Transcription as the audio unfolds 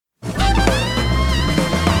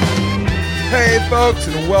Hey, folks,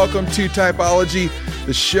 and welcome to Typology,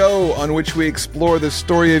 the show on which we explore the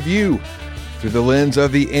story of you through the lens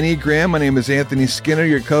of the Enneagram. My name is Anthony Skinner,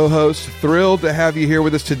 your co-host. Thrilled to have you here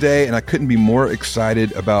with us today, and I couldn't be more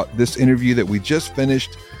excited about this interview that we just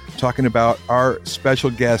finished talking about our special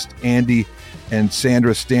guest, Andy and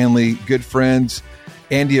Sandra Stanley, good friends.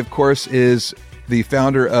 Andy, of course, is the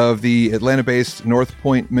founder of the Atlanta-based North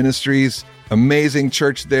Point Ministries. Amazing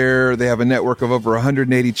church there. They have a network of over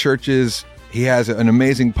 180 churches. He has an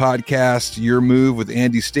amazing podcast, Your Move with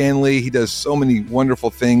Andy Stanley. He does so many wonderful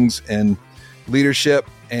things in leadership,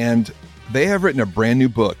 and they have written a brand new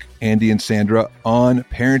book, Andy and Sandra, on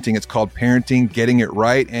parenting. It's called Parenting, Getting It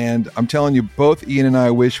Right. And I'm telling you, both Ian and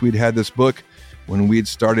I wish we'd had this book when we'd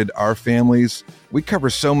started our families. We cover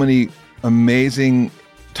so many amazing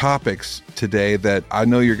topics today that I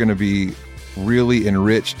know you're going to be really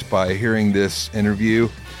enriched by hearing this interview.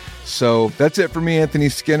 So that's it for me, Anthony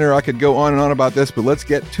Skinner. I could go on and on about this, but let's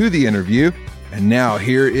get to the interview. And now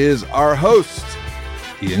here is our host,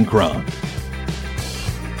 Ian Cron.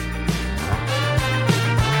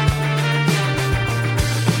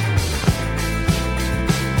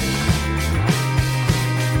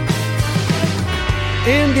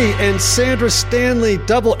 Andy and Sandra Stanley,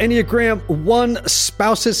 double Enneagram 1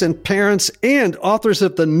 spouses and parents, and authors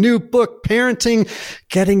of the new book, Parenting,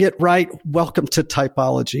 Getting It Right. Welcome to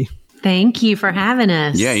Typology. Thank you for having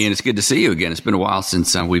us. Yeah, Ian, it's good to see you again. It's been a while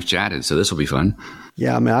since we've chatted, so this will be fun.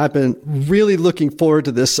 Yeah, man, I've been really looking forward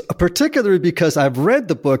to this, particularly because I've read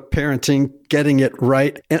the book, Parenting, Getting It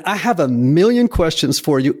Right, and I have a million questions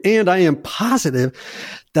for you, and I am positive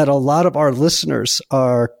that a lot of our listeners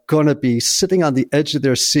are going to be sitting on the edge of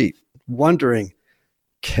their seat wondering,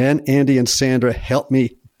 can Andy and Sandra help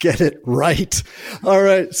me get it right? All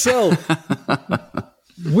right, so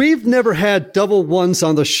we've never had double ones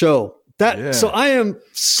on the show. So I am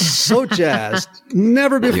so jazzed.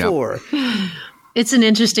 Never before. Yep. It's an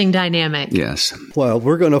interesting dynamic. Yes. Well,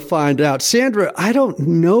 we're going to find out. Sandra, I don't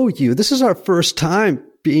know you. This is our first time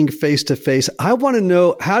being face to face. I want to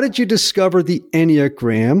know, how did you discover the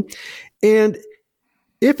Enneagram? And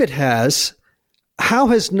if it has, how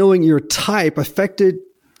has knowing your type affected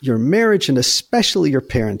your marriage and especially your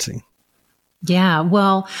parenting? Yeah,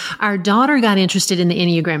 well, our daughter got interested in the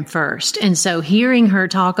Enneagram first. And so hearing her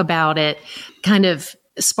talk about it kind of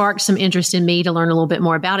sparked some interest in me to learn a little bit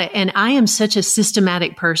more about it. And I am such a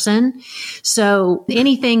systematic person. So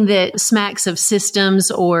anything that smacks of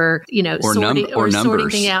systems or sorting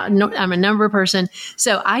things out, I'm a number person.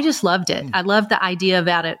 So I just loved it. I loved the idea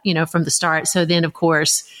about it, from the start. So then, of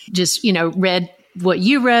course, just, read what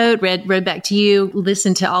you wrote, read back to you,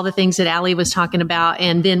 listened to all the things that Allie was talking about.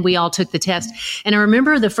 And then we all took the test. And I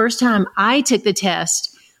remember the first time I took the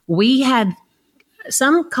test, we had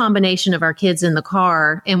some combination of our kids in the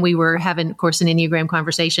car, and we were having, of course, an Enneagram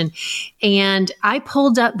conversation. And I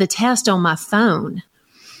pulled up the test on my phone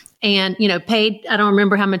and, paid, I don't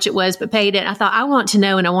remember how much it was, but paid it. I thought, I want to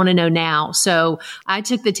know, and I want to know now. So I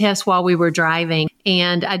took the test while we were driving.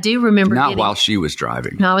 And I do remember while she was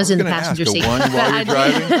driving. No, I was in the passenger seat. While you were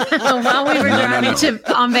driving? While we were driving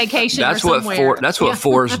on vacation or somewhere. That's what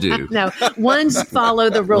fours do. No, ones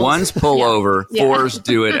follow the rules. Ones pull over, fours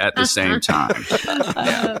do it at the same time.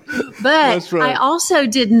 But right. I also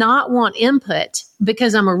did not want input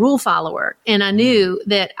because I'm a rule follower. And I knew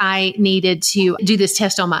that I needed to do this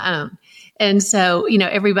test on my own. And so,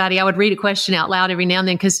 everybody, I would read a question out loud every now and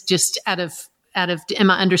then because just out of, am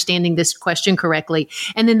I understanding this question correctly?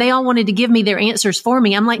 And then they all wanted to give me their answers for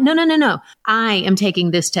me. I'm like, no. I am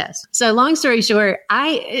taking this test. So long story short,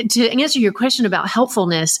 to answer your question about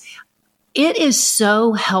helpfulness, it is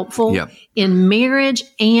so helpful in marriage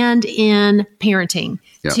and in parenting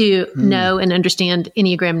to know and understand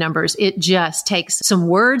Enneagram numbers. It just takes some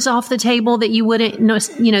words off the table that you wouldn't know,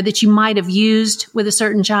 that you might have used with a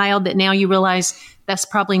certain child that now you realize that's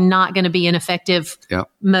probably not going to be an effective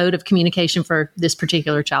mode of communication for this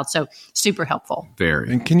particular child. So super helpful. Very.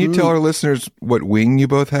 And can you tell our listeners what wing you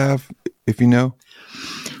both have, if you know?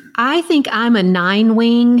 I think I'm a 9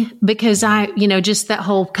 wing because just that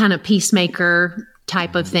whole kind of peacemaker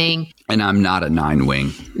type of thing. And I'm not a 9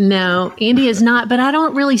 wing. No, Andy is not, but I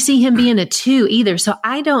don't really see him being a 2 either. So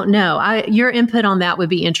I don't know. Your input on that would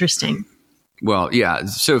be interesting. Well, yeah.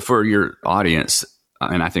 So for your audience,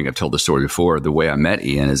 and I think I've told the story before, the way I met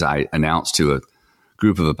Ian is I announced to a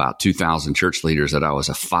group of about 2,000 church leaders that I was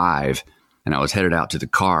a 5, and I was headed out to the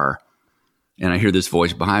car. And I hear this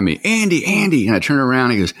voice behind me, Andy. And I turn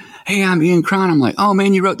around and he goes, hey, I'm Ian Cron. I'm like, oh,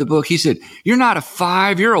 man, you wrote the book. He said, you're not a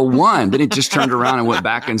 5, you're a 1. Then he just turned around and went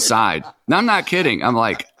back inside. Now, I'm not kidding. I'm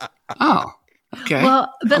like, oh, Okay.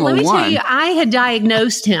 Well, but I'm let a me tell 1. you, I had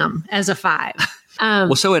diagnosed him as a 5.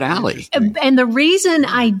 Well, so had Allie. And the reason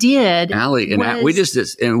I did, Allie and we just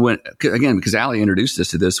and went again because Allie introduced us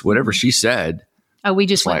to this. Whatever she said, we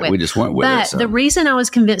just went with. We just went with but it. So. The reason I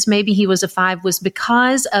was convinced maybe he was a 5 was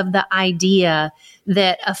because of the idea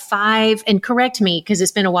that a 5, and correct me because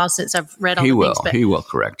it's been a while since I've read all the things. But he will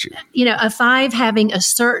correct you. You know, a 5 having a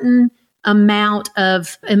certain amount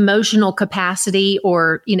of emotional capacity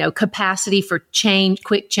or, you know, capacity for change,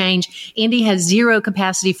 quick change. Andy has 0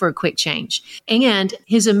 capacity for a quick change. And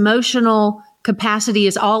his emotional capacity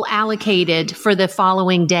is all allocated for the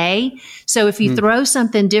following day. So if you throw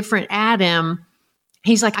something different at him,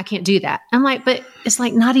 he's like, I can't do that. I'm like, but it's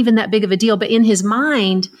like not even that big of a deal. But in his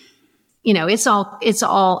mind, you know, it's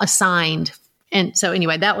all assigned. And so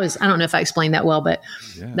anyway, that was, I don't know if I explained that well, but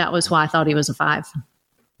that was why I thought he was a 5.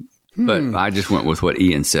 But I just went with what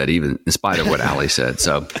Ian said, even in spite of what Allie said.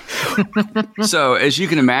 So as you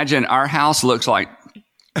can imagine, our house looks like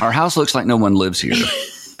no one lives here.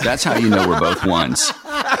 That's how you know we're both 1s.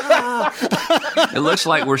 It looks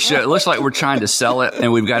like we're trying to sell it,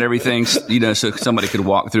 and we've got everything, you know, so somebody could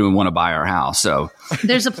walk through and want to buy our house. So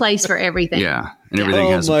there's a place for everything. Yeah, and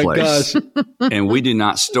everything has a place. And we do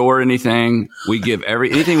not store anything. We give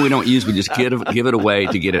anything we don't use, we just give it away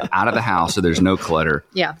to get it out of the house, so there's no clutter.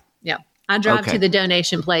 Yeah. I drive to the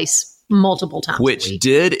donation place multiple times. Which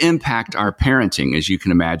did impact our parenting, as you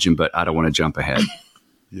can imagine, but I don't want to jump ahead.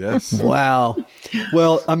 Yes. Wow.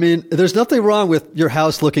 Well, I mean, there's nothing wrong with your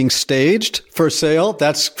house looking staged for sale.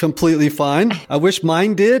 That's completely fine. I wish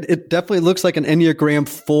mine did. It definitely looks like an Enneagram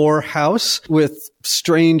 4 house with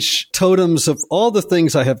strange totems of all the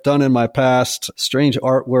things I have done in my past, strange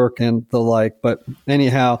artwork and the like. But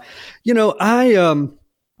anyhow, you know,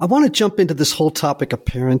 I want to jump into this whole topic of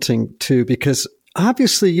parenting too, because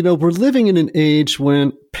obviously, you know, we're living in an age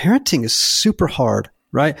when parenting is super hard,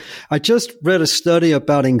 right? I just read a study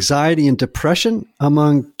about anxiety and depression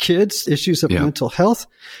among kids, issues of mental health,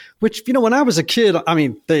 which, you know, when I was a kid, I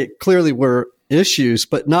mean, they clearly were issues,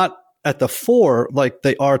 but not at the fore like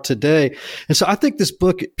they are today. And so I think this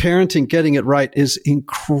book, Parenting, Getting It Right, is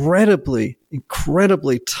incredibly,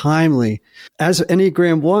 incredibly timely. As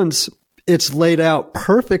Enneagram 1s, it's laid out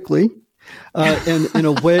perfectly and in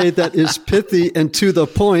a way that is pithy and to the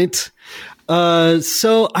point.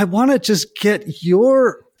 So I want to just get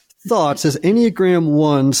your thoughts as Enneagram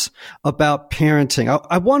 1s about parenting.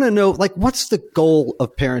 I want to know, like, what's the goal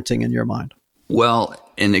of parenting in your mind? Well,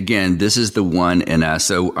 and again, this is the one in us.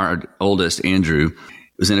 So our oldest, Andrew,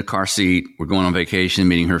 was in a car seat. We're going on vacation,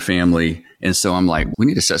 meeting her family. And so I'm like, we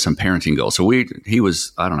need to set some parenting goals. So he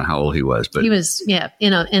was, I don't know how old he was, but he was,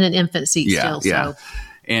 in an infant seat still. Yeah. So.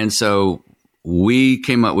 And so we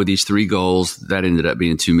came up with these 3 goals that ended up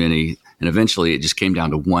being too many. And eventually it just came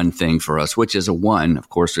down to one thing for us, which is a 1. Of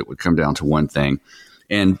course, it would come down to one thing.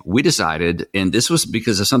 And we decided, and this was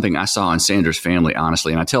because of something I saw in Sandra's family,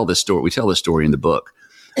 honestly. And we tell this story in the book.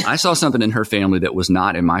 I saw something in her family that was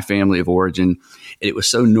not in my family of origin. It was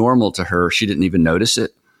so normal to her, she didn't even notice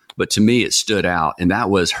it. But to me, it stood out. And that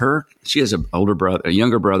was her. She has a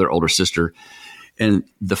younger brother, older sister. And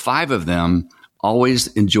the 5 of them always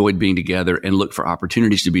enjoyed being together and looked for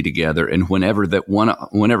opportunities to be together. And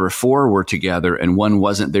whenever 4 were together and 1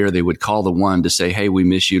 wasn't there, they would call the 1 to say, "Hey, we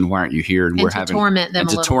miss you, and why aren't you here?" And we're having torment them. And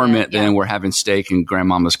to torment them, we're having steak and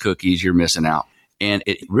grandmama's cookies. You're missing out. And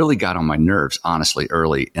it really got on my nerves, honestly,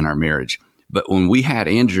 early in our marriage. But when we had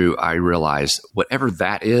Andrew, I realized whatever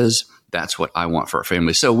that is, that's what I want for our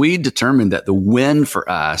family. So we determined that the win for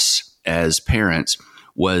us as parents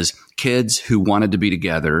was kids who wanted to be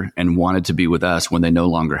together and wanted to be with us when they no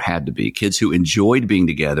longer had to be. Kids who enjoyed being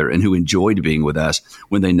together and who enjoyed being with us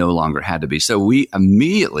when they no longer had to be. So we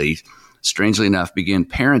immediately, strangely enough, began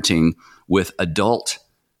parenting with adult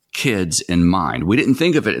kids in mind. We didn't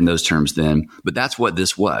think of it in those terms then, but that's what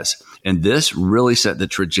this was. And this really set the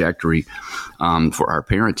trajectory for our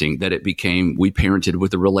parenting, that it became, we parented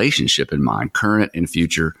with a relationship in mind, current and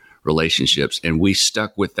future relationships. And we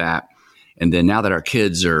stuck with that. And then now that our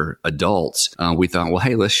kids are adults, we thought, well,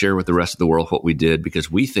 hey, let's share with the rest of the world what we did,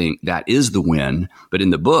 because we think that is the win. But in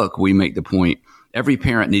the book, we make the point, every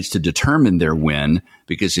parent needs to determine their win,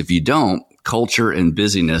 because if you don't, culture and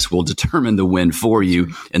busyness will determine the win for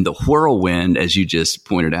you. And the whirlwind, as you just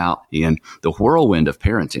pointed out, Ian, the whirlwind of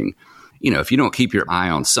parenting, if you don't keep your eye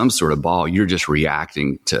on some sort of ball, you're just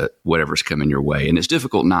reacting to whatever's coming your way. And it's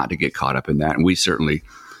difficult not to get caught up in that. And we certainly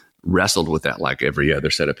wrestled with that like every other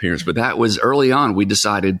set of parents. But that was early on. We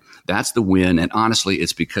decided that's the win. And honestly,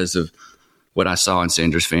 it's because of what I saw in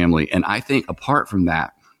Sandra's family. And I think apart from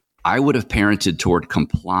that, I would have parented toward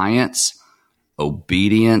compliance,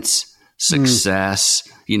 obedience, success,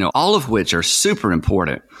 all of which are super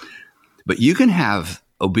important. But you can have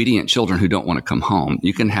obedient children who don't want to come home.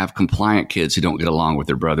 You can have compliant kids who don't get along with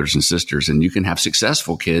their brothers and sisters. And you can have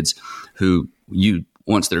successful kids who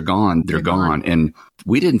once they're gone, they're gone. And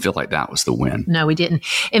we didn't feel like that was the win. No, we didn't.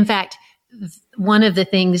 In fact, one of the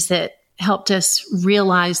things that helped us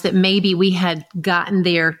realize that maybe we had gotten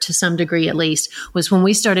there to some degree, at least, was when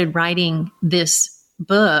we started writing this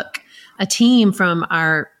book, a team from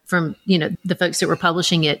the folks that were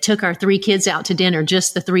publishing it took our 3 kids out to dinner,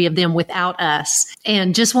 just the 3 of them without us,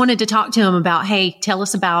 and just wanted to talk to them about, hey, tell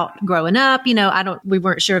us about growing up. We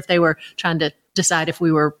weren't sure if they were trying to decide if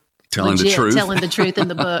we were telling the truth in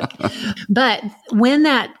the book. But when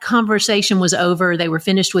that conversation was over, they were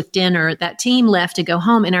finished with dinner, that team left to go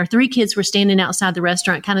home, and our 3 kids were standing outside the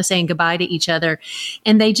restaurant kind of saying goodbye to each other.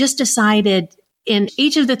 And they just decided, and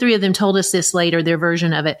each of the 3 of them told us this later, their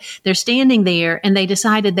version of it. They're standing there and they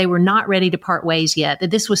decided they were not ready to part ways yet, that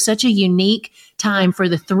this was such a unique time for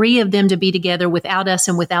the 3 of them to be together without us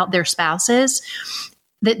and without their spouses,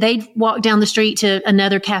 that they walked down the street to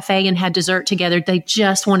another cafe and had dessert together. They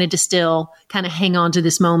just wanted to still kind of hang on to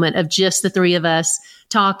this moment of just the 3 of us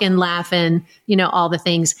talking, laughing, all the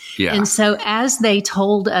things. Yeah. And so as they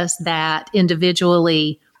told us that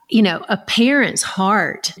individually, a parent's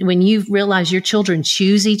heart, when you realize your children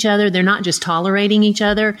choose each other, they're not just tolerating each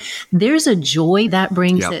other, there's a joy that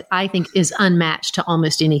brings that I think is unmatched to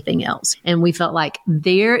almost anything else. And we felt like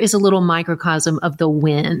there is a little microcosm of the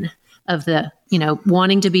win of the,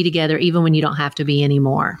 wanting to be together even when you don't have to be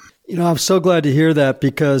anymore. I'm so glad to hear that,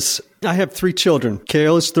 because I have 3 children.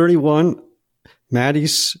 Kale is 31,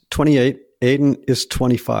 Maddie's 28, Aiden is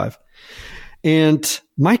 25. And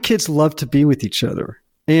my kids love to be with each other.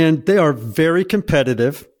 And they are very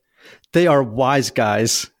competitive. They are wise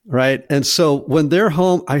guys, right? And so when they're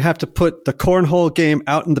home, I have to put the cornhole game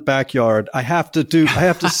out in the backyard. I have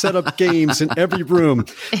to set up games in every room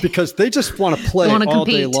because they just want to play all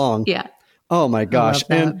day long. Yeah. Oh my gosh.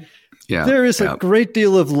 And yeah, there is a great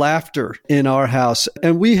deal of laughter in our house.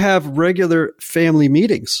 And we have regular family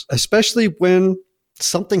meetings, especially when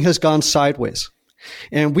something has gone sideways.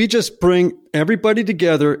 And we just bring everybody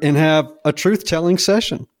together and have a truth-telling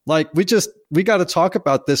session. Like we got to talk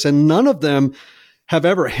about this. And none of them have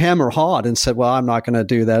ever hem or hawed and said, well, I'm not going to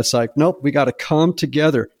do that. It's like, nope, we got to come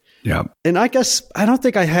together. Yeah. And I guess I don't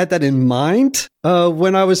think I had that in mind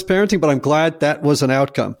when I was parenting, but I'm glad that was an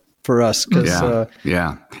outcome for us.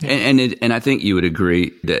 Yeah. And I think you would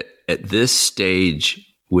agree that at this stage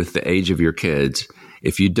with the age of your kids,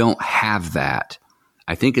 if you don't have that,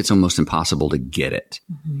 I think it's almost impossible to get it.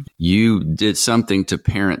 Mm-hmm. You did something to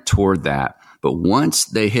parent toward that. But once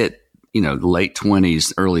they hit, late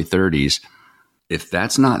 20s, early 30s, if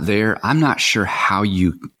that's not there, I'm not sure how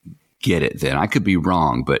you get it then. I could be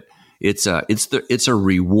wrong, but it's a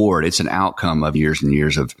reward. It's an outcome of years and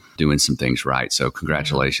years of doing some things right. So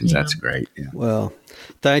congratulations. Yeah. That's great. Yeah. Well,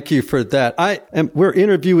 thank you for that. We're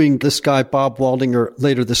interviewing this guy, Bob Waldinger,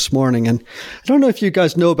 later this morning. And I don't know if you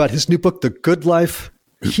guys know about his new book, The Good Life.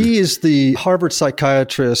 He is the Harvard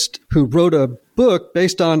psychiatrist who wrote a book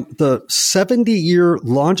based on the 70-year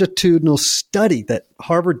longitudinal study that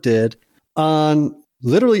Harvard did on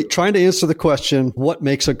literally trying to answer the question, what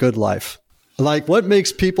makes a good life? Like, what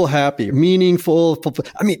makes people happy, meaningful?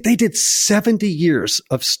 I mean, they did 70 years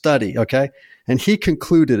of study, okay? And he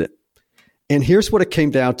concluded it. And here's what it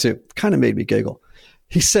came down to. Kind of made me giggle.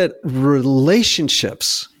 He said,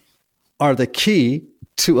 relationships are the key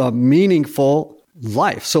to a meaningful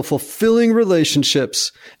life. So fulfilling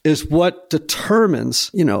relationships is what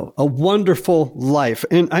determines, a wonderful life.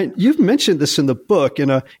 And you've mentioned this in the book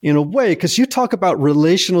in a way, because you talk about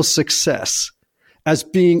relational success as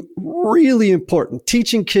being really important,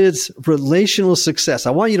 teaching kids relational success.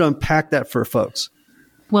 I want you to unpack that for folks.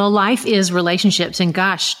 Well, life is relationships. And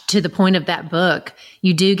gosh, to the point of that book,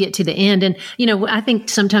 you do get to the end. And, I think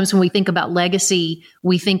sometimes when we think about legacy,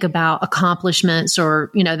 we think about accomplishments or,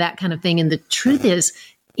 that kind of thing. And the truth is,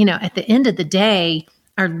 at the end of the day,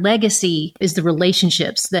 our legacy is the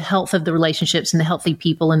relationships, the health of the relationships and the healthy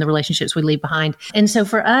people and the relationships we leave behind. And so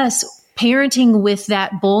for us, parenting with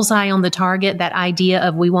that bullseye on the target, that idea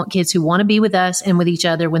of we want kids who want to be with us and with each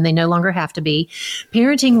other when they no longer have to be,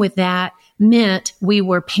 parenting with that meant we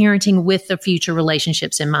were parenting with the future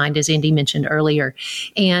relationships in mind, as Andy mentioned earlier.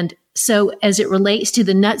 And So as it relates to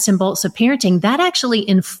the nuts and bolts of parenting, that actually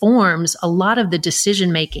informs a lot of the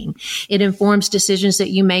decision making. It informs decisions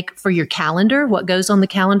that you make for your calendar, what goes on the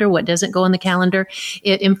calendar, what doesn't go on the calendar.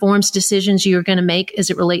 It informs decisions you're going to make as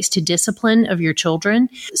it relates to discipline of your children.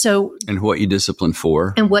 And what you discipline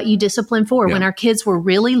for. And what you discipline for. Yeah. When our kids were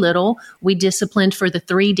really little, we disciplined for the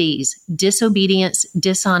 3 Ds: disobedience,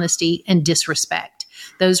 dishonesty, and disrespect.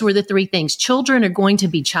 Those were the 3 things. Children are going to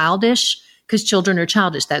be childish, because children are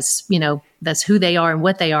childish. That's who they are and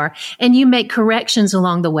what they are. And you make corrections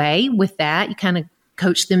along the way with that. You kind of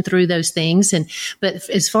coach them through those things. But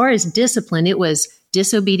as far as discipline, it was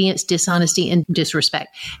disobedience, dishonesty, and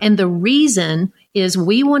disrespect. And the reason is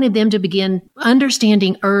we wanted them to begin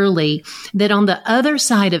understanding early that on the other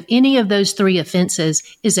side of any of those 3 offenses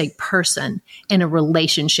is a person and a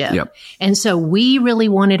relationship. Yep. And so we really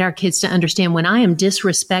wanted our kids to understand, when I am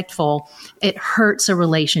disrespectful, it hurts a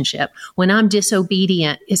relationship. When I'm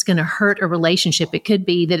disobedient, it's going to hurt a relationship. It could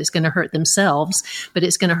be that it's going to hurt themselves, but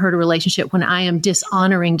it's going to hurt a relationship. When I am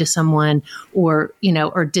dishonoring to someone or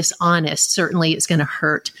dishonest, certainly it's going to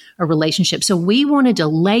hurt a relationship. So we wanted to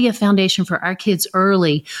lay a foundation for our kids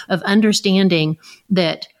early of understanding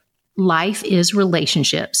that life is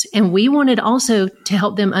relationships. And we wanted also to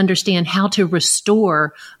help them understand how to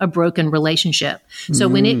restore a broken relationship. So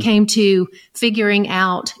when it came to figuring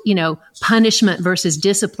out, punishment versus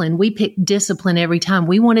discipline, we picked discipline every time.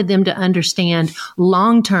 We wanted them to understand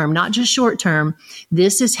long-term, not just short-term.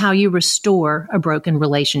 This is how you restore a broken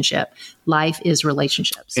relationship. Life is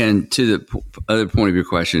relationships. And to the other point of your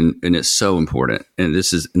question, and it's so important, and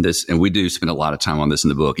and we do spend a lot of time on this in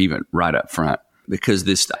the book, even right up front. Because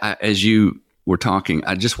as you were talking,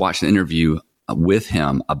 I just watched an interview with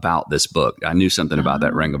him about this book. I knew something about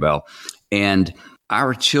that, rang a bell. And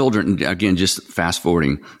our children, again, just fast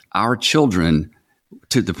forwarding, our children,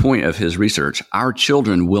 to the point of his research, our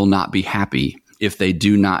children will not be happy if they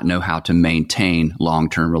do not know how to maintain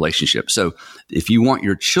long-term relationships. So if you want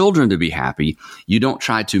your children to be happy, you don't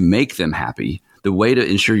try to make them happy. The way to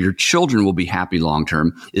ensure your children will be happy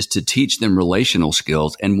long-term is to teach them relational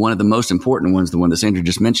skills. And one of the most important ones, the one that Sandra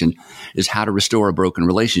just mentioned, is how to restore a broken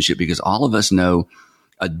relationship. Because all of us know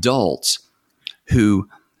adults who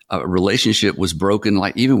a relationship was broken,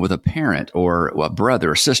 like even with a parent or a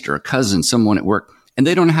brother, a sister, a cousin, someone at work, and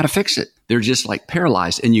they don't know how to fix it. They're just like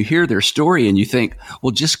paralyzed. And you hear their story and you think, well,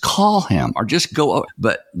 just call him or just go.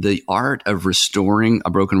 But the art of restoring a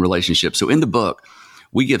broken relationship. So in the book,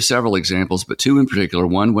 we give several examples, but 2 in particular,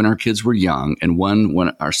 one when our kids were young and one when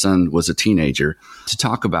our son was a teenager, to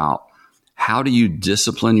talk about how do you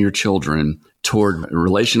discipline your children toward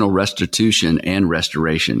relational restitution and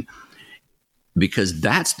restoration. Because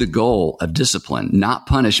that's the goal of discipline, not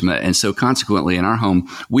punishment. And so consequently, in our home,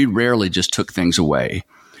 we rarely just took things away.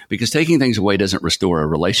 Because taking things away doesn't restore a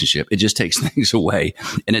relationship. It just takes things away.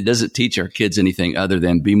 And it doesn't teach our kids anything other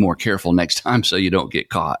than be more careful next time so you don't get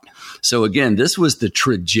caught. So again, this was the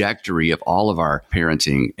trajectory of all of our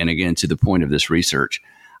parenting. And again, to the point of this research,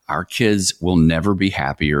 our kids will never be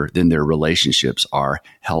happier than their relationships are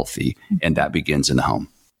healthy. And that begins in the home.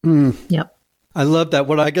 Yep. I love that.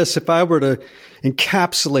 I guess if I were to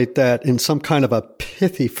encapsulate that in some kind of a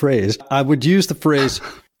pithy phrase, I would use the phrase,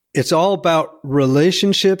 it's all about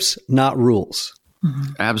relationships, not rules.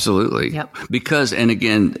 Mm-hmm. Absolutely. Yep. Because, and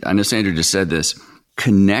again, I know Sandra just said this,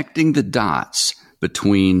 connecting the dots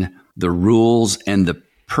between the rules and the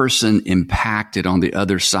person impacted on the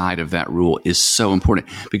other side of that rule is so important,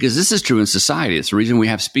 because this is true in society. It's the reason we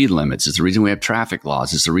have speed limits. It's the reason we have traffic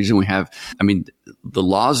laws. It's the reason we have, the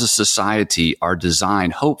laws of society are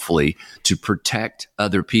designed, hopefully, to protect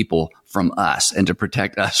other people from us and to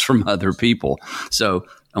protect us from other people. So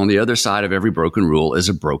on the other side of every broken rule is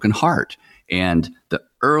a broken heart. And the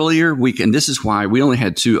earlier we can, this is why we only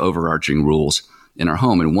had 2 overarching rules in our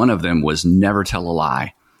home. And one of them was never tell a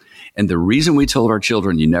lie. And the reason we told our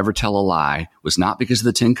children you never tell a lie was not because of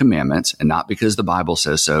the 10 Commandments and not because the Bible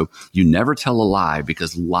says so. You never tell a lie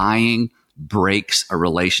because lying breaks a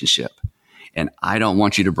relationship. And I don't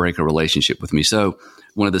want you to break a relationship with me. So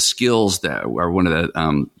one of the skills one of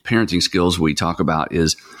the parenting skills we talk about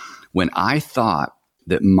is when I thought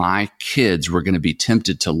that my kids were going to be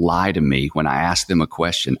tempted to lie to me when I asked them a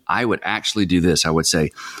question, I would actually do this. I would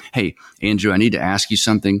say, hey, Andrew, I need to ask you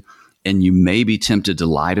something. And you may be tempted to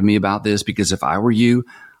lie to me about this, because if I were you,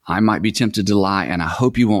 I might be tempted to lie. And I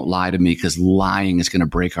hope you won't lie to me, because lying is going to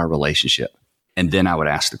break our relationship. And then I would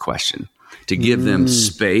ask the question to give them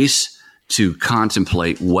space to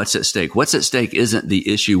contemplate what's at stake. What's at stake isn't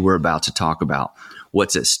the issue we're about to talk about.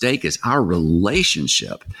 What's at stake is our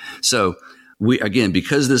relationship. So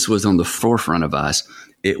because this was on the forefront of us,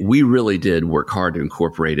 we really did work hard to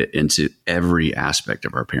incorporate it into every aspect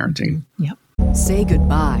of our parenting. Yep. Say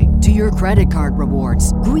goodbye to your credit card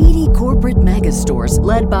rewards. Greedy corporate mega stores,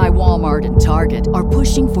 led by Walmart and Target, are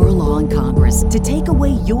pushing for a law in Congress to take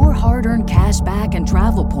away your hard-earned cash back and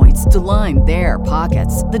travel points to line their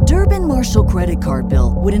pockets. The Durbin-Marshall credit card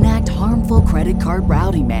bill would enact harmful credit card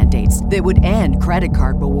routing mandates that would end credit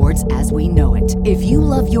card rewards as we know it. If you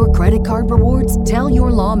love your credit card rewards, tell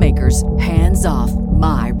your lawmakers, hands off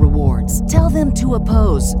my rewards. Tell them to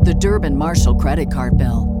oppose the Durbin-Marshall credit card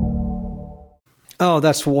bill. Oh,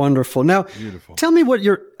 that's wonderful. Now, tell me what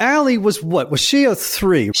Allie was what? Was she a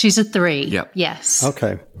 3? She's a 3. Yep. Yes.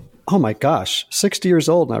 Okay. Oh my gosh, 60 years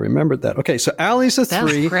old, and I remembered that. Okay, so Allie's a 3. That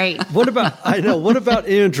was great. What about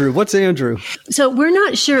Andrew? What's Andrew? So we're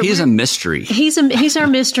not sure. He's a mystery. He's our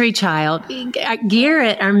mystery child.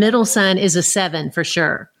 Garrett, our middle son, is a 7 for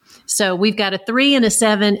sure. So we've got a 3 and a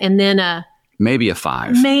 7, and then maybe a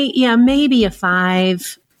 5. Maybe a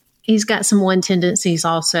 5. He's got some 1 tendencies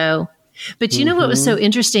also. But you know what was so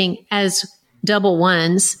interesting as double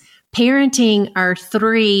ones, parenting our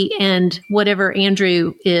 3 and whatever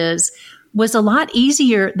Andrew is was a lot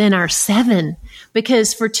easier than our 7,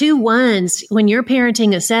 because for 2 1s, when you're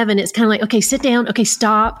parenting a 7, it's kind of like, okay, sit down. Okay,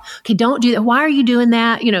 stop. Okay, don't do that. Why are you doing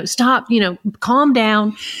that? Stop, calm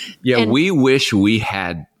down. Yeah. And we wish we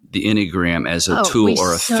had the Enneagram as a tool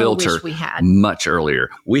or a filter much earlier.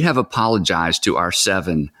 We have apologized to our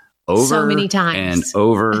 7 over so many times and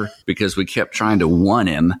over because we kept trying to one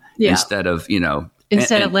him instead of,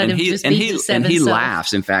 instead of letting him just be the 7. And he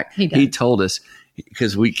laughs. In fact, he told us,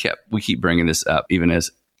 because we keep bringing this up even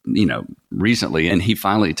as, recently. And he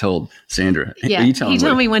finally told Sandra. Yeah, he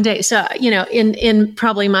told me one day. So, in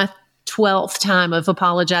probably my 12th time of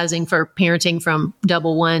apologizing for parenting from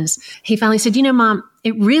double ones, he finally said, Mom,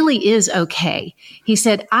 it really is okay. He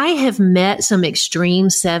said, I have met some extreme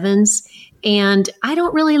 7s and I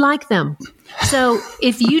don't really like them. So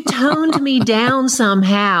if you toned me down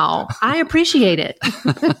somehow, I appreciate it.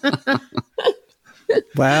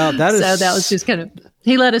 Wow. So that was just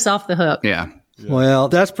he let us off the hook. Yeah. Well,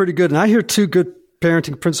 that's pretty good. And I hear 2 good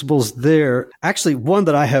parenting principles there. Actually, one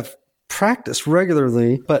that I have practiced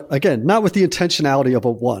regularly, but again, not with the intentionality of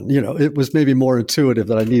a 1. It was maybe more intuitive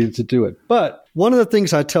that I needed to do it. But one of the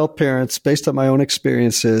things I tell parents based on my own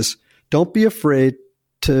experience is don't be afraid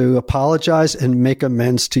to apologize and make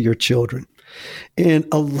amends to your children. And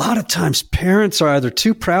a lot of times parents are either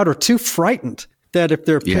too proud or too frightened that if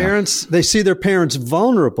their parents, they see their parents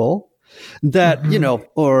vulnerable, that,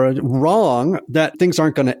 or wrong, that things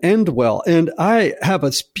aren't going to end well. And I have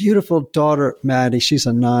a beautiful daughter, Maddie. She's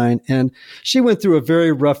a 9, and she went through a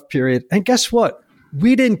very rough period. And guess what?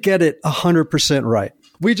 We didn't get it 100% right.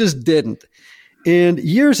 We just didn't. And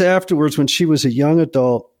years afterwards, when she was a young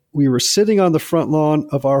adult, we were sitting on the front lawn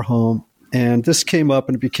of our home, and this came up,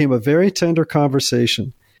 and it became a very tender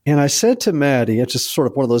conversation. And I said to Maddie, it's just sort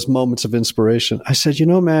of one of those moments of inspiration. I said,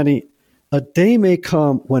 Maddie, a day may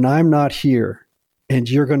come when I'm not here and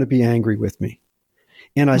you're going to be angry with me.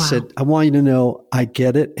 And I said, I want you to know I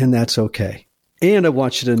get it, and that's okay. And I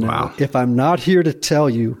want you to know if I'm not here to tell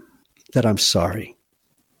you that I'm sorry.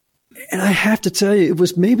 And I have to tell you, it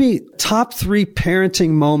was maybe top 3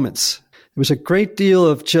 parenting moments. It was a great deal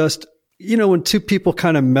of just, when 2 people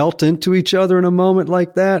kind of melt into each other in a moment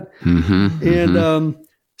like that. And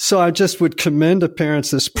so I just would commend to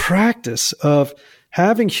parents this practice of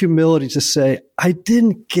having humility to say, I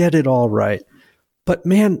didn't get it all right, but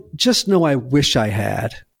man, just know I wish I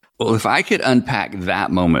had. Well, if I could unpack that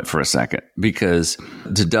moment for a second, because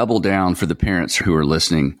to double down for the parents who are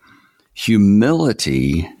listening,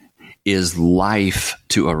 humility is life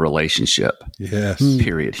to a relationship. Yes.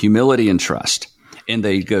 Period. Humility and trust. And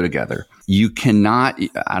they go together. You cannot,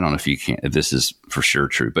 I don't know if this is for sure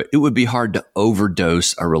true, but it would be hard to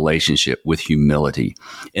overdose a relationship with humility.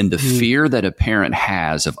 And the fear that a parent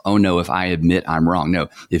has of, oh no, if I admit I'm wrong. No,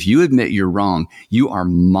 if you admit you're wrong, you are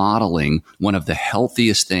modeling one of the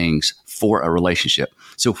healthiest things for a relationship.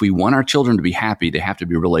 So if we want our children to be happy, they have to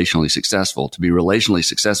be relationally successful. To be relationally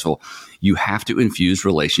successful, you have to infuse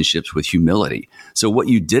relationships with humility. So what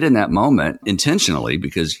you did in that moment intentionally,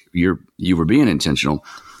 because you were being intentional,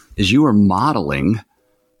 is you were modeling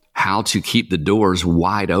how to keep the doors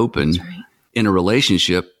wide open in a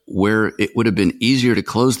relationship where it would have been easier to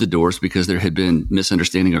close the doors because there had been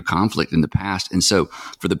misunderstanding or conflict in the past. And so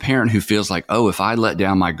for the parent who feels like, oh, if I let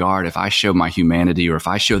down my guard, if I show my humanity, or if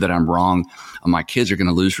I show that I'm wrong, my kids are going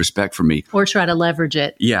to lose respect for me. Or try to leverage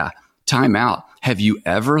it. Yeah. Time out. Have you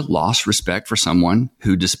ever lost respect for someone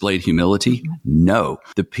who displayed humility? No.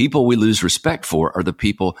 The people we lose respect for are the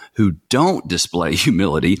people who don't display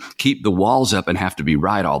humility, keep the walls up, and have to be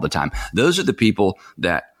right all the time. Those are the people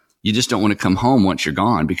that you just don't want to come home once you're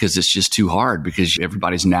gone because it's just too hard because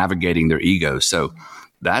everybody's navigating their ego. So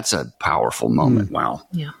that's a powerful moment. Wow.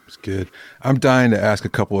 Yeah. It's good. I'm dying to ask a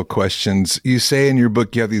couple of questions. You say in your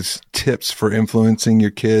book you have these tips for influencing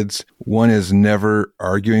your kids. One is never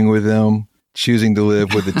arguing with them, choosing to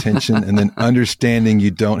live with attention, and then understanding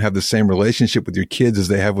you don't have the same relationship with your kids as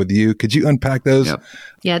they have with you. Could you unpack those? Yep.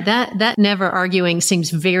 Yeah, that never arguing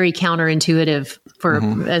seems very counterintuitive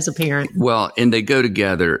for as a parent. Well, and they go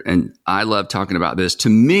together, and I love talking about this. To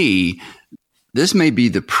me, this may be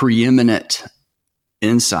the preeminent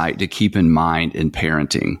insight to keep in mind in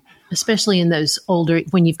parenting. Especially in those older,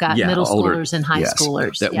 when you've got middle schoolers and high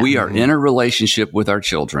schoolers. That we are in a relationship with our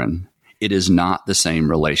children. It is not the same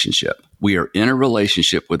relationship. We are in a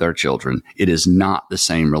relationship with our children. It is not the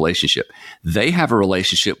same relationship. They have a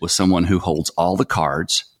relationship with someone who holds all the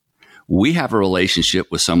cards. We have a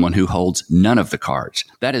relationship with someone who holds none of the cards.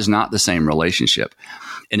 That is not the same relationship.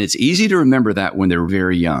 And it's easy to remember that when they're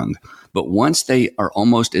very young. But once they are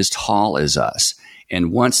almost as tall as us,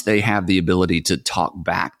 and once they have the ability to talk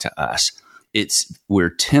back to us,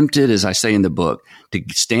 we're tempted, as I say in the book, to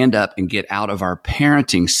stand up and get out of our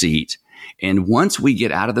parenting seat. And once we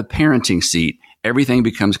get out of the parenting seat, everything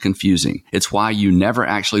becomes confusing. It's why you never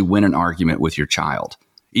actually win an argument with your child.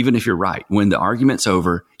 Even if you're right, when the argument's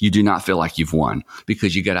over, you do not feel like you've won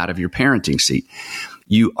because you got out of your parenting seat.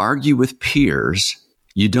 You argue with peers.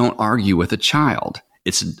 You don't argue with a child.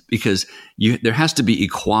 It's because there has to be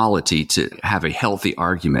equality to have a healthy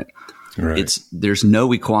argument. Right. There's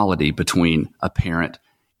no equality between a parent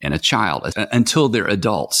and a child until they're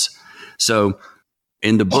adults. So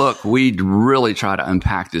in the book, we really try to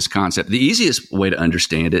unpack this concept. The easiest way to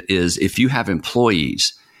understand it is if you have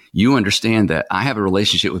employees, you understand that I have a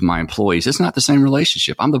relationship with my employees. It's not the same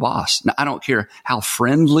relationship. I'm the boss. Now, I don't care how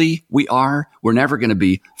friendly we are. We're never going to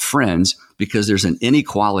be friends because there's an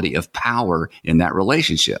inequality of power in that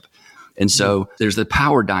relationship. And so there's the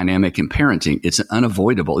power dynamic in parenting. It's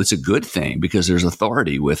unavoidable. It's a good thing because there's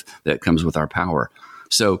authority that comes with our power.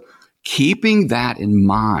 So keeping that in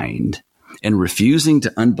mind and refusing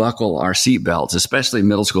to unbuckle our seatbelts, especially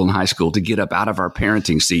middle school and high school, to get up out of our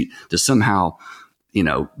parenting seat to somehow,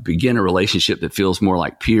 begin a relationship that feels more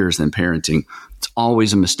like peers than parenting. It's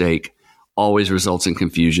always a mistake, always results in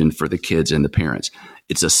confusion for the kids and the parents.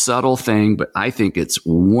 It's a subtle thing, but I think it's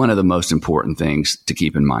one of the most important things to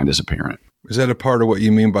keep in mind as a parent. Is that a part of what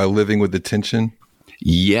you mean by living with the tension?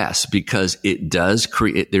 Yes, because it does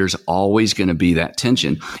create, there's always going to be that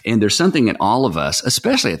tension. And there's something in all of us,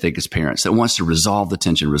 especially I think as parents, that wants to resolve the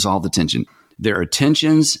tension. There are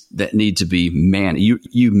tensions that need to be managed.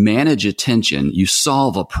 You manage a tension, you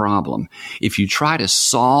solve a problem. If you try to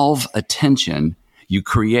solve a tension, you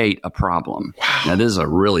create a problem. Wow. Now, this is a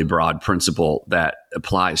really broad principle that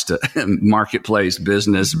applies to marketplace,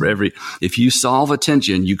 business, if you solve a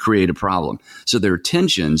tension, you create a problem. So there are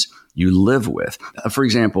tensions you live with. For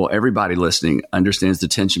example, everybody listening understands the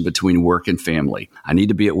tension between work and family. I need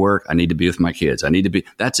to be at work. I need to be with my kids.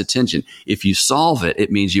 That's a tension. If you solve it, it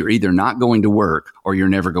means you're either not going to work or you're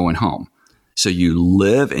never going home. So you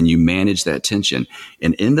live and you manage that tension.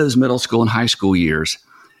 And in those middle school and high school years,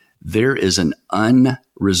 there is an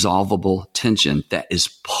unresolvable tension that is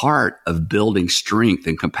part of building strength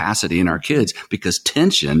and capacity in our kids because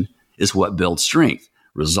tension is what builds strength.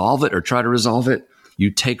 Resolve it or try to resolve it.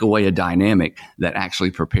 You take away a dynamic that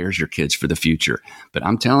actually prepares your kids for the future. But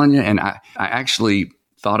I'm telling you, and I actually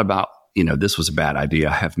thought about, this was a bad idea.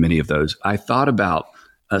 I have many of those. I thought about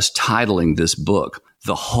us titling this book,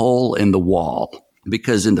 The Hole in the Wall.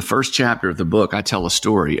 Because in the first chapter of the book, I tell a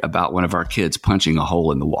story about one of our kids punching a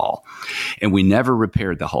hole in the wall. And we never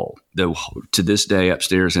repaired the hole. To this day,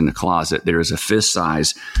 upstairs in the closet, there is a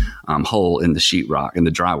fist-size hole in the sheetrock, in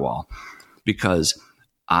the drywall. Because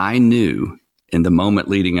I knew in the moment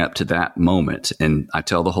leading up to that moment, and I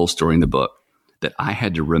tell the whole story in the book, that I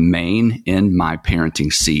had to remain in my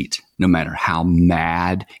parenting seat no matter how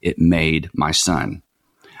mad it made my son.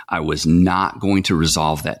 I was not going to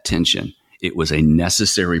resolve that tension. It was a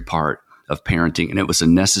necessary part of parenting, and it was a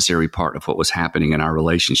necessary part of what was happening in our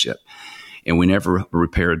relationship. And we never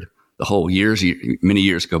repaired the hole. Many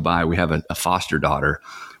years go by. We have a foster daughter.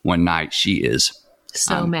 One night, she is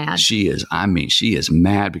so mad. She is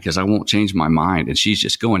mad because I won't change my mind, and she's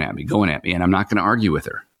just going at me, and I'm not going to argue with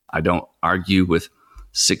her. I don't argue with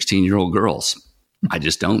 16-year-old girls. I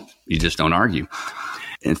just don't. You just don't argue.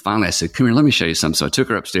 And finally, I said, "Come here, let me show you something." So I took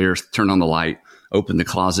her upstairs, turned on the light. opened the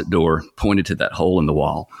closet door, pointed to that hole in the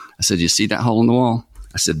wall. I said, you see that hole in the wall?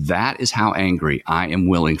 I said, that is how angry I am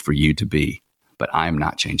willing for you to be, but I'm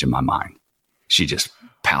not changing my mind. She just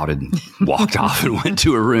pouted and walked off and went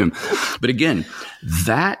to her room. But again,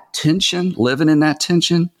 that tension, living in that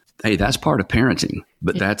tension, hey, that's part of parenting,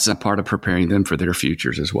 but that's a part of preparing them for their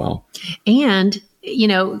futures as well. And,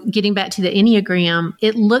 getting back to the Enneagram,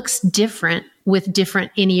 it looks different with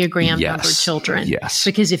different Enneagram number children. Yes.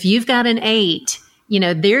 Because if you've got an 8,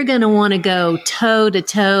 they're going to want to go toe to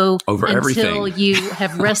toe over until everything. You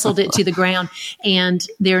have wrestled it to the ground, and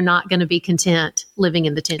they're not going to be content living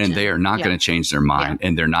in the tension. And they are not going to change their mind,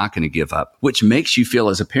 and they're not going to give up, which makes you feel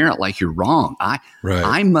as a parent like you're wrong.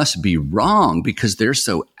 I must be wrong because they're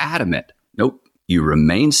so adamant. Nope. You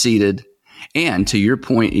remain seated. And to your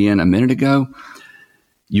point, Ian, a minute ago,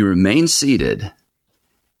 you remain seated.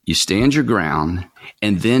 You stand your ground.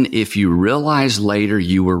 And then if you realize later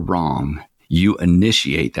you were wrong, you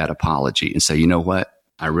initiate that apology and say, you know what?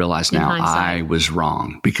 I realize now I was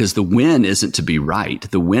wrong, because the win isn't to be right.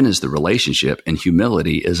 The win is the relationship, and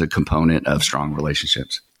humility is a component of strong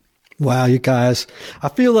relationships. Wow, you guys. I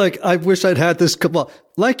feel like I wish I'd had this couple,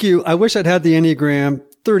 like you, I wish I'd had the Enneagram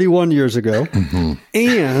 31 years ago. Mm-hmm.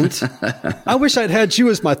 And I wish I'd had you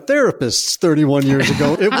as my therapist 31 years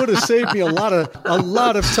ago. It would have saved me a lot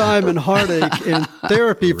of time and heartache and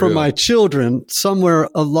therapy for my children somewhere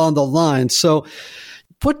along the line. So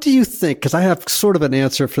what do you think? Because I have sort of an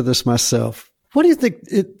answer for this myself. What do you think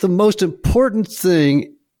the most important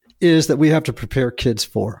thing is that we have to prepare kids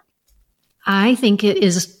for? I think it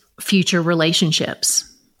is future relationships.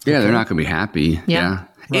 Yeah, they're not going to be happy. Yeah.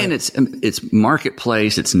 Right. And it's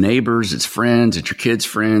marketplace, it's neighbors, it's friends, it's your kids'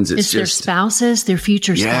 friends. It's their spouses, their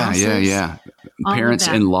future spouses. Yeah.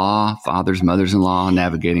 Parents-in-law, fathers, mothers-in-law,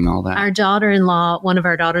 navigating all that. One of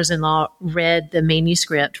our daughters-in-law read the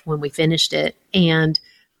manuscript when we finished it. And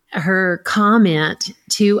her comment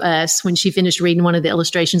to us when she finished reading one of the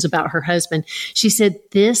illustrations about her husband, she said,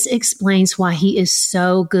 this explains why he is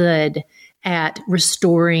so good at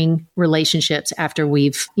restoring relationships after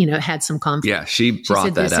we've, had some conflict. Yeah, she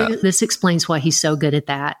brought that up. This explains why he's so good at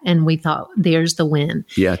that. And we thought, there's the win.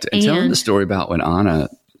 Yeah, and tell them the story about when Anna...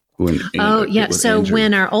 So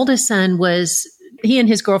when our oldest son he and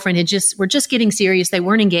his girlfriend were just getting serious. They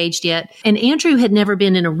weren't engaged yet. And Andrew had never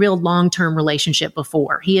been in a real long-term relationship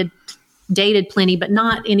before. He had dated plenty, but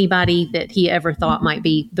not anybody that he ever thought might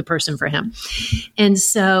be the person for him. And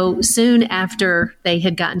so soon after they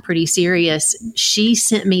had gotten pretty serious, she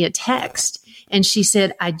sent me a text and she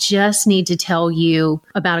said, I just need to tell you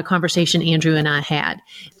about a conversation Andrew and I had.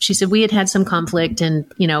 She said, we had some conflict and,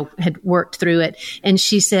 had worked through it. And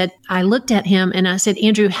she said, I looked at him and I said,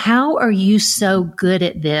 Andrew, how are you so good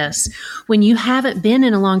at this when you haven't been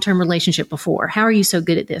in a long-term relationship before? How are you so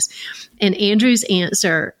good at this? And Andrew's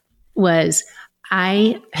answer was,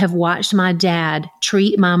 I have watched my dad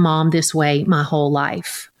treat my mom this way my whole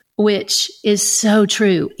life, which is so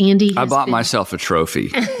true. Andy, I bought myself a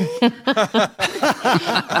trophy.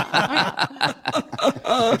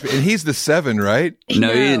 And he's the 7, right?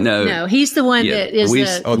 No, he's the one that is we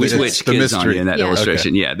switched kids on you in that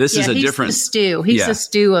illustration. Okay. Yeah, this is a different. He's the stew. He's the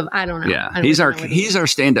stew of, I don't know. Yeah, he's our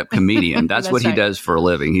stand-up comedian. That's what he does for a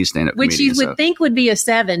living. He's stand-up comedian. Which you would think would be a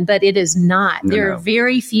 7, but it is not. There are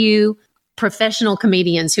very few professional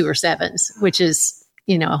comedians who are 7s, which is,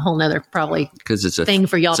 a whole nother probably because it's a thing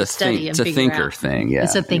for y'all to study and figure out. It's a thinker thing. Yeah.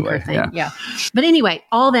 It's a thinker thing. Yeah. But anyway,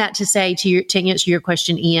 all that to say to answer your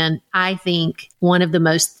question, Ian, I think one of the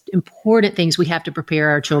most important things we have to prepare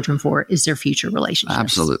our children for is their future relationships.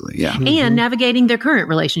 Absolutely. Yeah. And navigating their current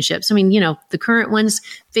relationships. I mean, the current ones,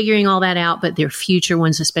 figuring all that out, but their future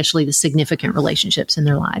ones, especially the significant relationships in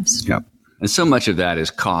their lives. Yep. And so much of that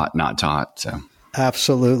is caught, not taught. So.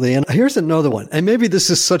 Absolutely. And here's another one. And maybe this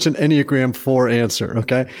is such an Enneagram 4 answer.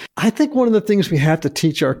 Okay. I think one of the things we have to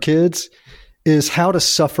teach our kids is how to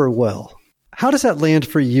suffer well. How does that land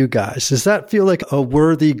for you guys? Does that feel like a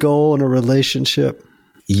worthy goal in a relationship?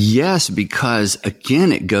 Yes, because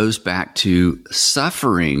again, it goes back to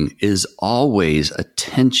suffering is always a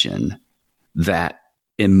tension that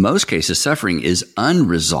in most cases, suffering is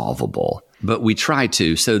unresolvable. But we try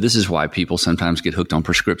to. So this is why people sometimes get hooked on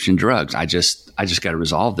prescription drugs. I just got to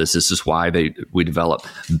resolve this. This is why we develop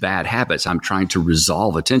bad habits. I'm trying to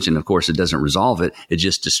resolve a tension. Of course, it doesn't resolve it. It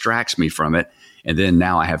just distracts me from it. And then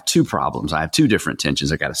now I have 2 problems. I have 2 different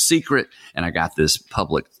tensions. I got a secret and I got this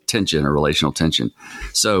public tension or relational tension.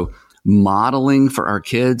 So modeling for our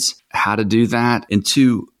kids how to do that. And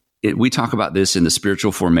 2, we talk about this in the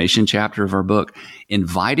spiritual formation chapter of our book,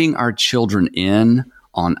 inviting our children in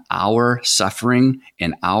on our suffering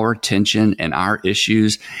and our tension and our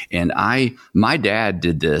issues. And my dad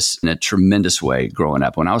did this in a tremendous way growing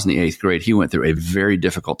up. When I was in the 8th grade, he went through a very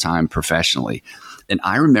difficult time professionally. And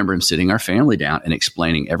I remember him sitting our family down and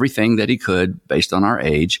explaining everything that he could based on our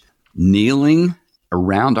age, kneeling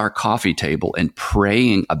around our coffee table and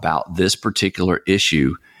praying about this particular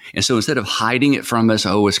issue. And so instead of hiding it from us,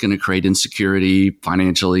 it's going to create insecurity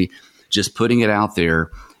financially, just putting it out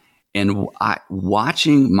there. And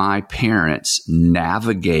watching my parents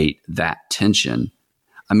navigate that tension,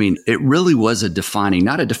 I mean, it really was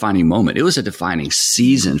not a defining moment. It was a defining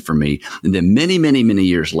season for me. And then many, many, many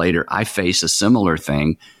years later, I face a similar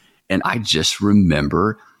thing. And I just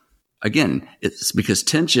remember, again, it's because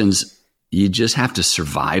tensions, you just have to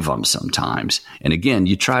survive them sometimes. And again,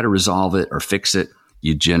 you try to resolve it or fix it,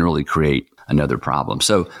 you generally create another problem.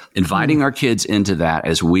 So inviting our kids into that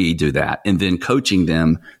as we do that, and then coaching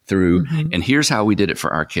them through, and here's how we did it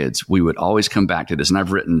for our kids. We would always come back to this, and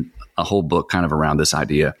I've written a whole book kind of around this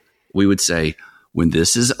idea. We would say, when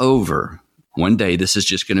this is over, one day this is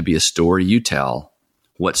just going to be a story you tell.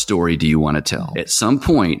 What story do you want to tell? At some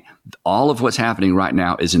point, all of what's happening right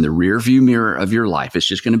now is in the rear view mirror of your life. It's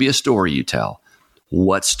just going to be a story you tell.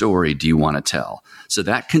 What story do you want to tell? So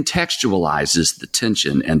that contextualizes the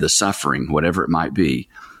tension and the suffering, whatever it might be,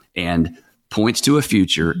 and points to a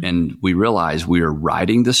future. And we realize we are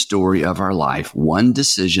writing the story of our life, one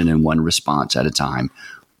decision and one response at a time.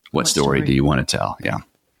 What story do you want to tell? Yeah.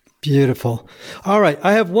 Beautiful. All right.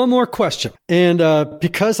 I have one more question. And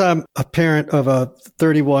because I'm a parent of a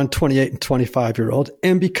 31, 28, and 25-year-old,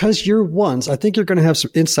 and because you're ones, I think you're going to have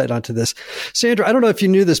some insight onto this. Sandra, I don't know if you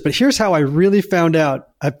knew this, but here's how I really figured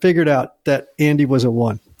out that Andy was a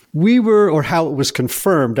one. Or how it was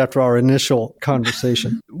confirmed after our initial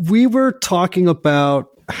conversation. We were talking about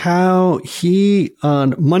how he,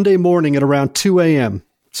 on Monday morning at around 2 a.m.,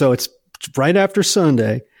 so it's right after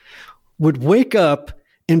Sunday, would wake up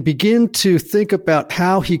and begin to think about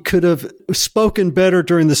how he could have spoken better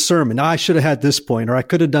during the sermon. I should have had this point, or I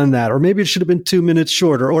could have done that, or maybe it should have been 2 minutes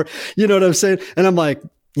shorter, or you know what I'm saying? And I'm like,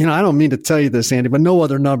 I don't mean to tell you this, Andy, but no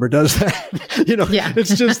other number does that.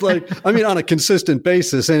 It's just like, on a consistent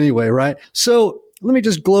basis anyway, right? So let me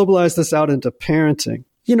just globalize this out into parenting.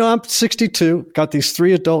 I'm 62, got these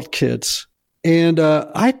 3 adult kids, and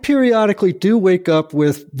I periodically do wake up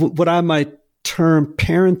with what I might term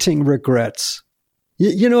parenting regrets.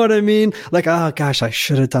 You know what I mean? Like, oh gosh, I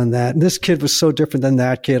should have done that. And this kid was so different than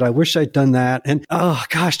that kid. I wish I'd done that. And oh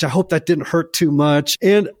gosh, I hope that didn't hurt too much.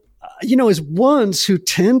 And, as ones who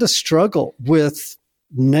tend to struggle with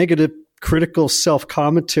negative critical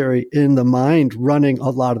self-commentary in the mind running a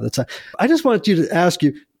lot of the time, I just wanted you to ask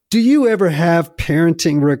you, do you ever have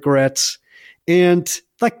parenting regrets? And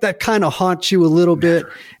like that kind of haunts you a little bit.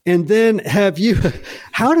 And then how have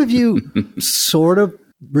you sort of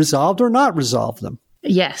resolved or not resolved them?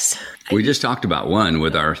 Yes. We just talked about one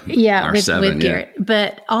with our 7. With Garrett.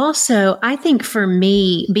 But also, I think for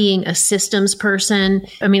me, being a systems person,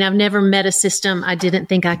 I've never met a system I didn't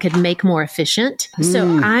think I could make more efficient.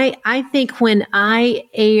 So I think when I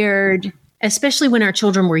aired, especially when our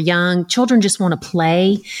children were young, children just want to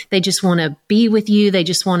play. They just want to be with you. They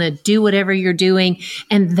just want to do whatever you're doing.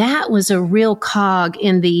 And that was a real cog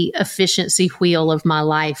in the efficiency wheel of my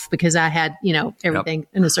life because I had, everything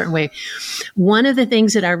in a certain way. One of the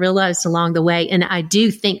things that I realized along the way, and I do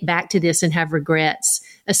think back to this and have regrets,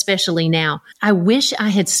 especially now, I wish I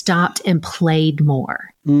had stopped and played more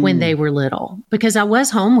when they were little, because I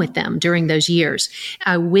was home with them during those years.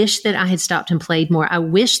 I wish that I had stopped and played more. I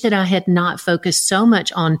wish that I had not focused so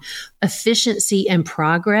much on efficiency and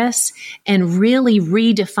progress and really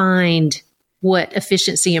redefined what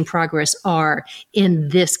efficiency and progress are in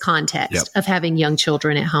this context of having young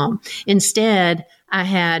children at home. Instead, I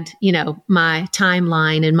had, my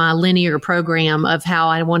timeline and my linear program of how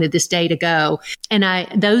I wanted this day to go. And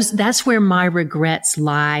that's where my regrets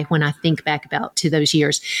lie when I think back to those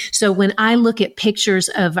years. So when I look at pictures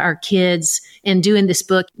of our kids and doing this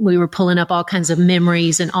book, we were pulling up all kinds of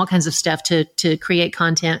memories and all kinds of stuff to create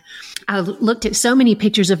content. I looked at so many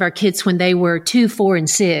pictures of our kids when they were 2, 4, and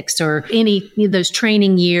 6, or any of those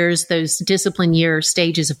training years, those discipline year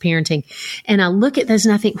stages of parenting. And I look at those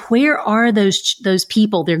and I think, where are those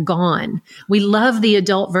people? They're gone. We love the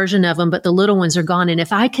adult version of them, but the little ones are gone. And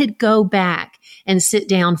if I could go back and sit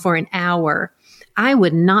down for an hour, I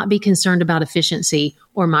would not be concerned about efficiency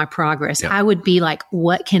or my progress. Yep. I would be like,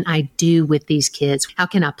 what can I do with these kids? How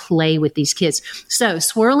can I play with these kids? So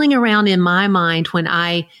swirling around in my mind when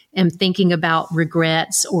I am thinking about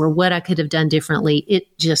regrets or what I could have done differently,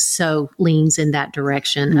 it just so leans in that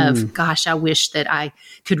direction of, gosh, I wish that I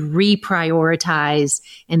could reprioritize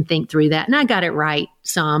and think through that. And I got it right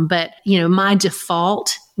some, but my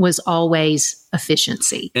default was always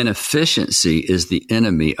efficiency. And efficiency is the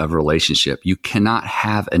enemy of relationship. You cannot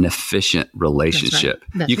have an efficient relationship.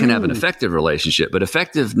 That's you can have an effective relationship, but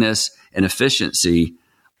effectiveness and efficiency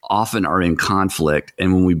often are in conflict.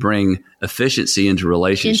 And when we bring efficiency into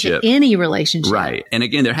relationship, into any relationship, right? And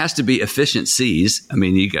again, there has to be efficiencies. I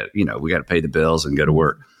mean, we got to pay the bills and go to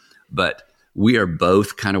work, but we are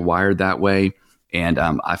both kind of wired that way. And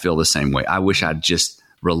I feel the same way. I wish I'd just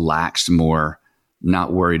relaxed more,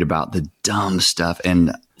 not worried about the dumb stuff.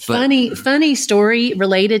 And funny story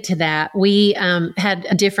related to that. We had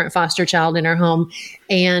a different foster child in our home,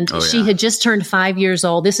 and she had just turned 5 years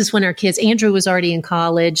old. This is when our kids, Andrew was already in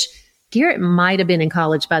college. Garrett might have been in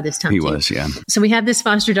college by this time. He was, yeah. So we have this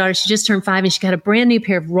foster daughter. She just turned 5, and she got a brand new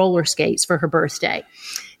pair of roller skates for her birthday.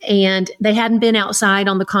 And they hadn't been outside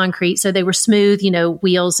on the concrete, so they were smooth,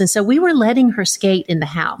 wheels. And so we were letting her skate in the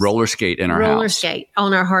house. Roller skate in our house. Roller skate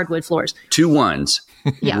on our hardwood floors. 2 ones.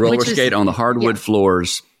 Yeah, roller skate on the hardwood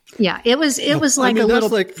floors. Yeah, it was like a little.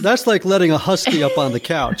 That's like letting a husky up on the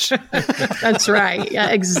couch. That's right. Yeah,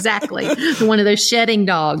 exactly. One of those shedding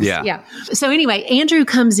dogs. Yeah. So anyway, Andrew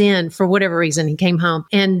comes in for whatever reason. He came home,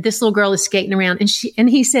 and this little girl is skating around, and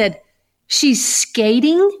he said, "She's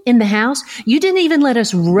skating in the house? You didn't even let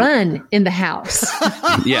us run in the house."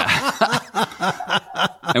 Yeah.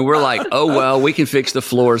 And we're like, oh, well, we can fix the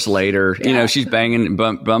floors later. Yeah. She's banging,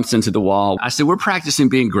 bumps into the wall. I said, we're practicing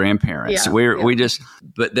being grandparents. Yeah.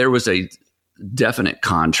 But there was a definite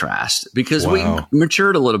contrast because we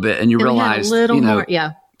matured a little bit and you realize, we had a little more.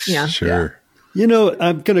 Yeah. Sure.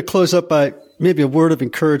 I'm going to close up by maybe a word of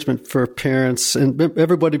encouragement for parents and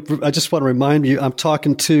everybody. I just want to remind you, I'm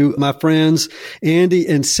talking to my friends, Andy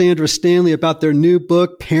and Sandra Stanley, about their new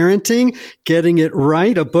book, Parenting, Getting It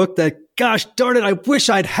Right, a book that, gosh darn it, I wish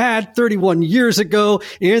I'd had 31 years ago.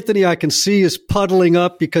 Anthony, I can see, is puddling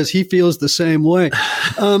up because he feels the same way.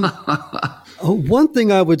 One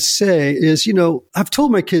thing I would say is, I've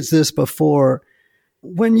told my kids this before.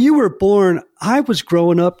 When you were born, I was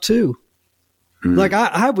growing up too. Like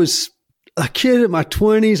I was a kid in my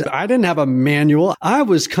 20s. I didn't have a manual. I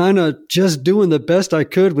was kind of just doing the best I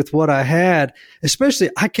could with what I had. Especially,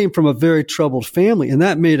 I came from a very troubled family, and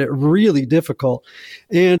that made it really difficult.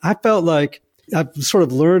 And I felt like I've sort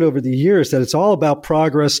of learned over the years that it's all about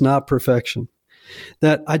progress, not perfection.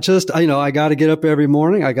 That I got to get up every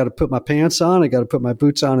morning. I got to put my pants on. I got to put my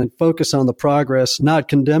boots on and focus on the progress, not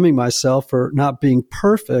condemning myself for not being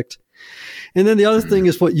perfect. And then the other thing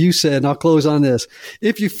is what you said, and I'll close on this.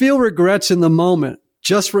 If you feel regrets in the moment,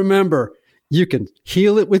 just remember you can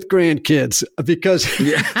heal it with grandkids because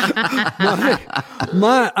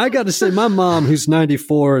I got to say, my mom, who's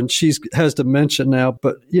 94 and she has dementia now,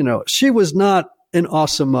 but she was not an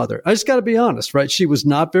awesome mother. I just got to be honest, right? She was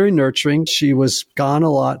not very nurturing. She was gone a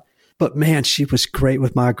lot, but man, she was great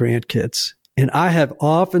with my grandkids. And I have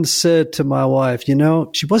often said to my wife,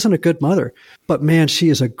 she wasn't a good mother, but man, she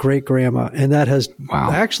is a great grandma. And that has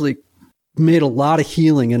actually made a lot of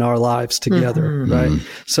healing in our lives together, right?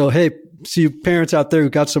 So, hey, you parents out there who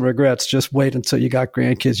got some regrets, just wait until you got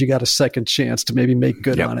grandkids. You got a second chance to maybe make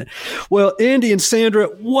good on it. Well, Andy and Sandra,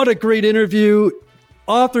 what a great interview.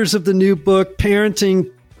 Authors of the new book,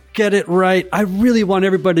 Parenting, Get It Right. I really want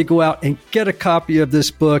everybody to go out and get a copy of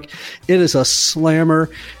this book. It is a slammer.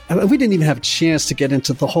 We didn't even have a chance to get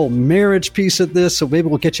into the whole marriage piece of this, so maybe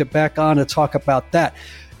we'll get you back on and talk about that.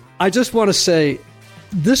 I just want to say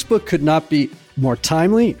this book could not be more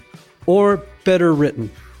timely or better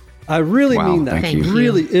written. I really mean that. Thank you.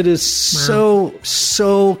 Really, it is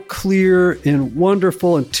so clear and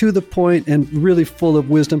wonderful and to the point and really full of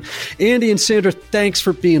wisdom. Andy and Sandra, thanks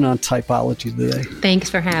for being on Typology today. Thanks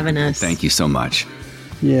for having us. Thank you so much.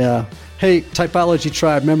 Yeah. Hey, Typology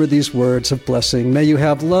Tribe, remember these words of blessing. May you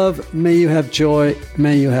have love, may you have joy,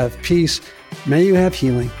 may you have peace, may you have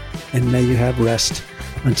healing, and may you have rest.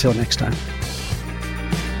 Until next time.